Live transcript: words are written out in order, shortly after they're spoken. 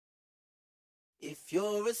If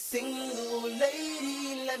you're a single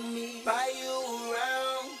lady, let me buy you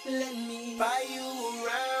around. Let me buy you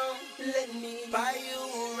around. Let me buy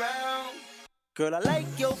you around. Girl, I like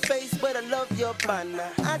your face, but I love your partner.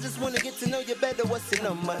 I just wanna get to know you better, what's your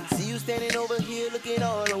number? See you standing over here looking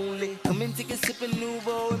all lonely. Come and take a sip of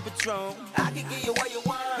Nouveau and Patron. I can give you what you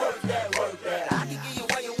want. Work that, work that. I can give you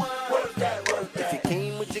what you want. Work that, work that. If you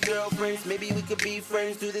came with your girlfriends, maybe we could be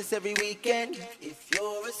friends. Do this every weekend. If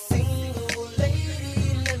you're a single lady,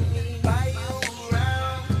 let me buy you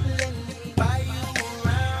around. Let me buy you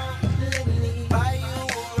around. Let me buy you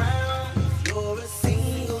around. If you're a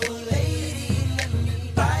single lady, let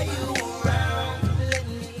me buy you around. Let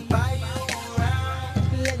me buy you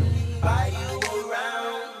around. Let me buy you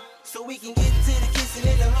around. So we can get to the kissing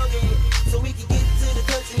and the hugging. So we can get to the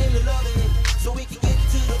touching and the loving. So we can get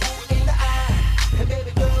to the ooh and the eye. And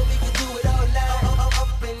baby girl, we can do it all night.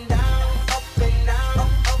 Up and down, up and down,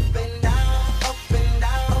 up and down, up and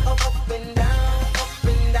down, up and down, up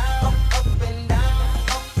and down, up and down,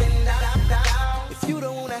 up and down. If you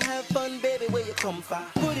don't wanna have fun, baby, where you come from?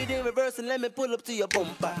 Put it in reverse and let me pull up to your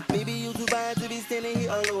bumper. Baby, you too fine to be standing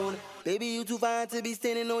here alone. Baby, you too fine to be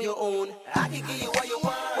standing on your own. I can give you what you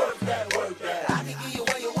want. Work that, work that. I can give you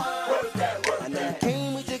what you want. Work that, work that. I know you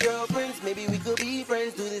came with your girlfriends. Maybe we could be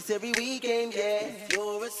friends. Do this every weekend, yeah. If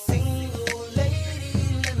you're a single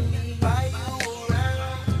lady, let me buy you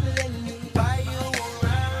around. Let me buy you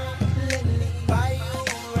around. Let me buy you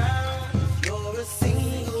around. If you're a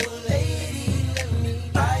single lady, let me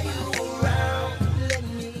buy you around. Let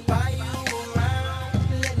me buy you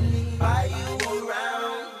around. Let me buy you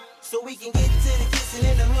around. So we can get to the kissing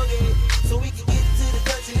and the hugging. So we can get to the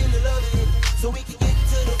touching and the loving. So we can get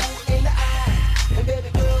to the ooh and the eye. And baby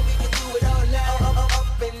girl, we can do it all night.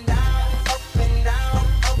 Up and down, up and down,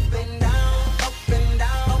 up and down, up and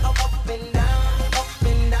down, up and down, up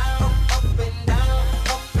and down, up and down,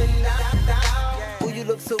 up and down. Oh, you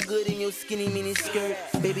look so good in your skinny mini skirt.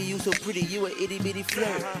 Baby, you so pretty, you a itty bitty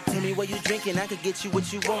flirt. Tell me what you drinking, I could get you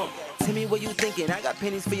what you want. Tell me what you thinking, I got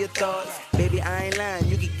pennies for your thoughts. Baby, I ain't lying,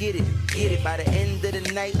 you can get it, get it. By the end of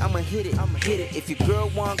the night, I'ma hit it, hit it. If your girl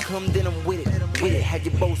want come, then I'm with it, with it. Have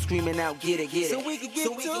you both screaming out, get it, get it. So we can get to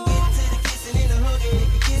the kissing and the hugging.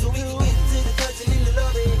 So we can